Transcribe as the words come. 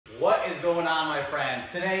going on, my friends?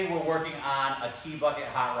 Today we're working on a T-bucket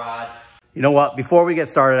hot rod. You know what? Before we get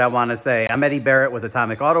started, I want to say I'm Eddie Barrett with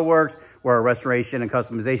Atomic Auto Works. We're a restoration and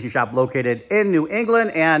customization shop located in New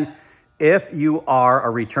England. And if you are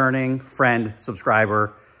a returning friend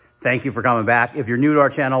subscriber, thank you for coming back. If you're new to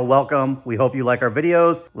our channel, welcome. We hope you like our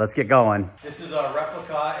videos. Let's get going. This is a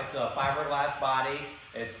replica. It's a fiberglass body.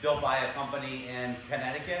 It's built by a company in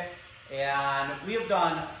Connecticut. And we have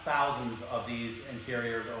done thousands of these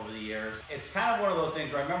interiors over the years. It's kind of one of those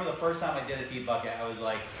things where I remember the first time I did a T-bucket, I was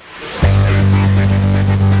like,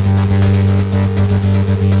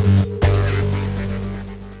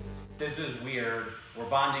 this is weird. We're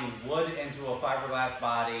bonding wood into a fiberglass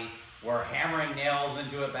body. We're hammering nails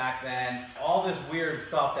into it back then. All this weird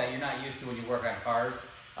stuff that you're not used to when you work on cars.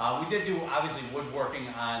 We did do, obviously, woodworking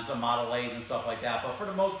on some Model A's and stuff like that, but for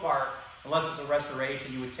the most part, unless it's a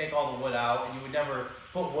restoration, you would take all the wood out and you would never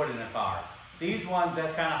put wood in a car. These ones,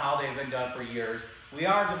 that's kind of how they've been done for years. We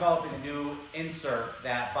are developing a new insert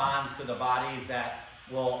that bonds to the bodies that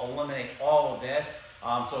will eliminate all of this.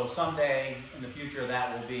 So someday in the future,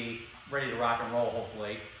 that will be ready to rock and roll,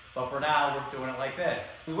 hopefully. But for now, we're doing it like this.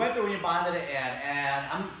 We went through and you bonded it in, and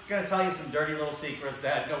I'm gonna tell you some dirty little secrets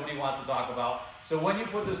that nobody wants to talk about. So when you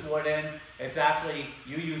put this wood in, it's actually,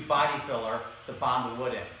 you use body filler to bond the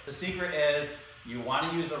wood in. The secret is you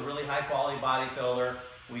want to use a really high quality body filler.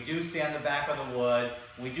 We do sand the back of the wood.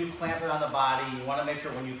 We do clamp it on the body. You want to make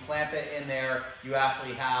sure when you clamp it in there, you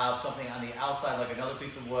actually have something on the outside, like another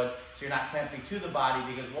piece of wood, so you're not clamping to the body,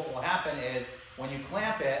 because what will happen is when you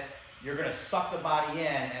clamp it, you're going to suck the body in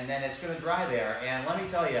and then it's going to dry there. And let me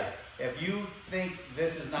tell you, if you think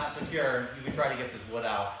this is not secure, you can try to get this wood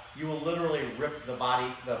out. You will literally rip the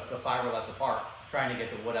body, the fiberglass apart, trying to get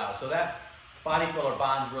the wood out. So that body filler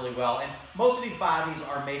bonds really well. And most of these bodies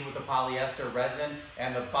are made with a polyester resin,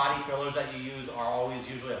 and the body fillers that you use are always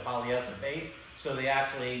usually a polyester base. So they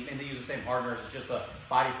actually, and they use the same hardeners, it's just a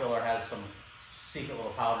body filler has some secret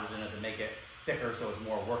little powders in it to make it thicker so it's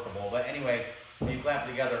more workable. But anyway, when you clamp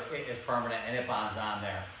it together, it is permanent and it bonds on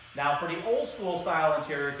there. Now for the old school style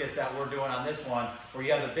interior kits that we're doing on this one, where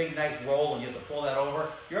you have the big nice roll and you have to pull that over,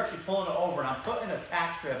 you're actually pulling it over, and I'm putting a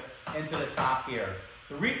tack strip into the top here.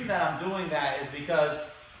 The reason that I'm doing that is because,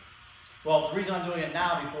 well, the reason I'm doing it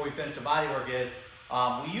now before we finish the bodywork is,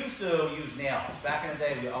 we used to use nails. Back in the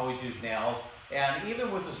day, we always used nails. And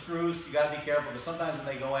even with the screws, you gotta be careful, because sometimes when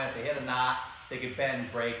they go in, if they hit a knot, they could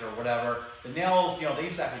bend, break, or whatever. The nails, you know, they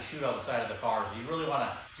used to actually shoot out the side of the car, so you really want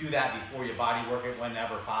to do that before you body work it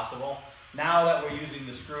whenever possible. Now that we're using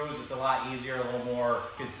the screws, it's a lot easier, a little more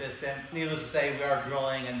consistent. Needless to say, we are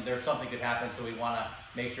drilling and there's something could happen, so we want to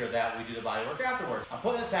make sure that we do the body work afterwards. I'm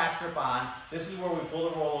putting a tack strip on. This is where we pull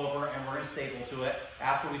the roll over and we're going to staple to it.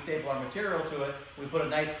 After we staple our material to it, we put a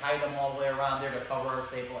nice item all the way around there to cover our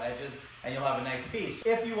staple edges, and you'll have a nice piece.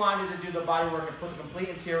 If you wanted to do the body work and put the complete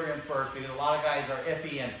interior in first, because a lot of guys are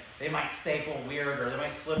iffy and they might staple weird or they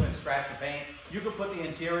might slip and scratch the paint, you could put the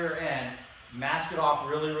interior in, mask it off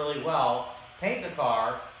really, really well, paint the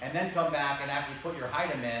car, and then come back and actually put your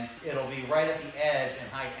item in. It'll be right at the edge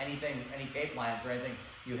and hide anything, any tape lines or anything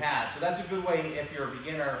you had. So that's a good way if you're a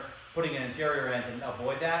beginner putting an interior in to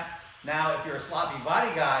avoid that. Now, if you're a sloppy body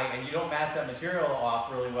guy and you don't mask that material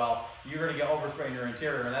off really well, you're going to get overspray in your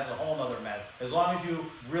interior, and that's a whole nother mess. As long as you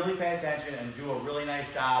really pay attention and do a really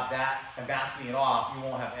nice job and masking it off, you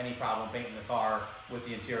won't have any problem painting the car with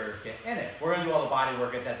the interior kit in it. We're going to do all the body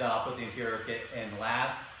work, get that done. I'll put the interior kit in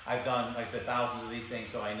last. I've done, like I said, thousands of these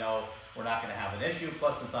things, so I know we're not going to have an issue.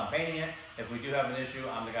 Plus, since I'm painting it, if we do have an issue,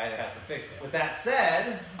 I'm the guy that has to fix it. With that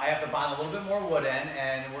said, I have to bond a little bit more wood in,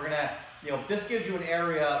 and we're going to, you know, this gives you an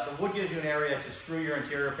area, the wood gives you an area to screw your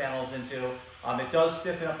interior panels into. It does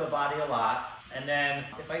stiffen up the body a lot. And then,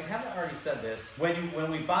 if I haven't already said this,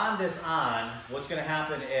 when we bond this on, what's going to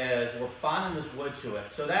happen is we're bonding this wood to it.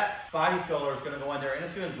 So that body filler is going to go in there, and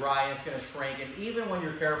it's going to dry, and it's going to shrink. And even when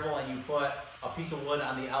you're careful and you put a piece of wood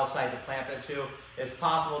on the outside to clamp it to, it's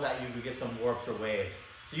possible that you could get some warps or waves.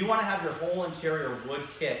 So you want to have your whole interior wood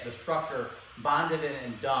kit, the structure, bonded in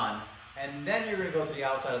and done. And then you're going to go to the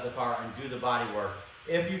outside of the car and do the body work.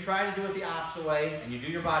 If you try to do it the opposite way, and you do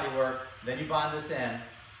your body work, then you bond this in,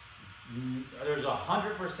 there's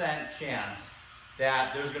 100% chance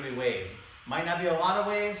that there's going to be waves. Might not be a lot of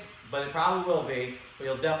waves, but it probably will be. But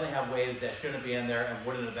you'll definitely have waves that shouldn't be in there and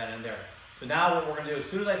wouldn't have been in there. So now what we're going to do, as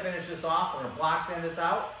soon as I finish this off, we're going to block sand this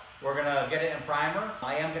out. We're going to get it in primer.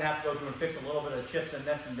 I am going to have to go through and fix a little bit of chips and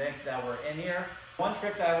nicks and dinks that were in here. One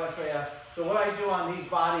trick that I want to show you. So what I do on these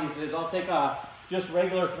bodies is I'll take a just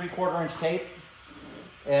regular 3/4 inch tape,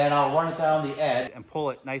 and I'll run it down the edge and pull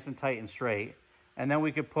it nice and tight and straight. And then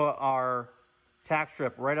we could put our tack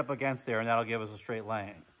strip right up against there, and that'll give us a straight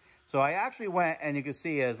lane. So I actually went, and you can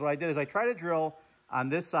see is what I did is I tried to drill on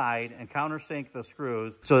this side and countersink the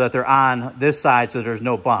screws so that they're on this side so there's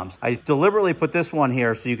no bumps. I deliberately put this one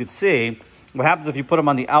here so you could see what happens if you put them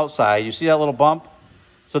on the outside. You see that little bump?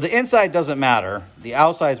 So the inside doesn't matter. The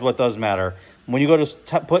outside is what does matter. When you go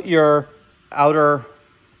to put your outer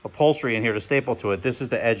upholstery in here to staple to it, this is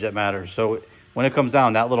the edge that matters. So when it comes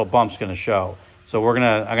down, that little bump's gonna show. So I'm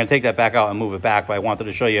gonna take that back out and move it back, but I wanted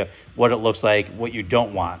to show you what it looks like, what you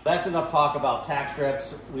don't want. That's enough talk about tack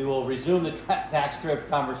strips. We will resume the tack strip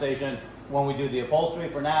conversation when we do the upholstery.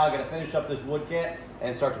 For now, I gotta finish up this wood kit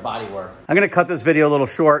and start the body work. I'm gonna cut this video a little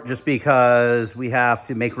short just because we have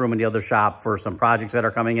to make room in the other shop for some projects that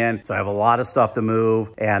are coming in. So I have a lot of stuff to move,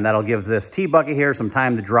 and that'll give this T-bucket here some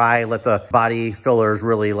time to dry, let the body fillers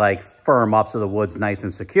really like firm up so the wood's nice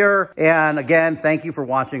and secure. And again, thank you for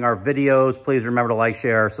watching our videos. Please remember to like,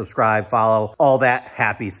 share, subscribe, follow, all that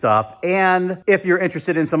happy stuff. And if you're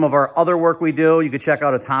interested in some of our other work we do, you can check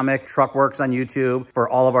out Atomic Truck Works on YouTube for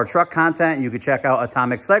all of our truck content. You can check out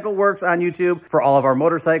Atomic Cycle Works on YouTube for all of our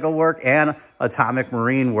motorcycle work, and Atomic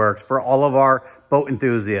Marine Works for all of our boat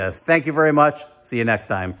enthusiasts. Thank you very much. See you next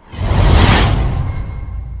time.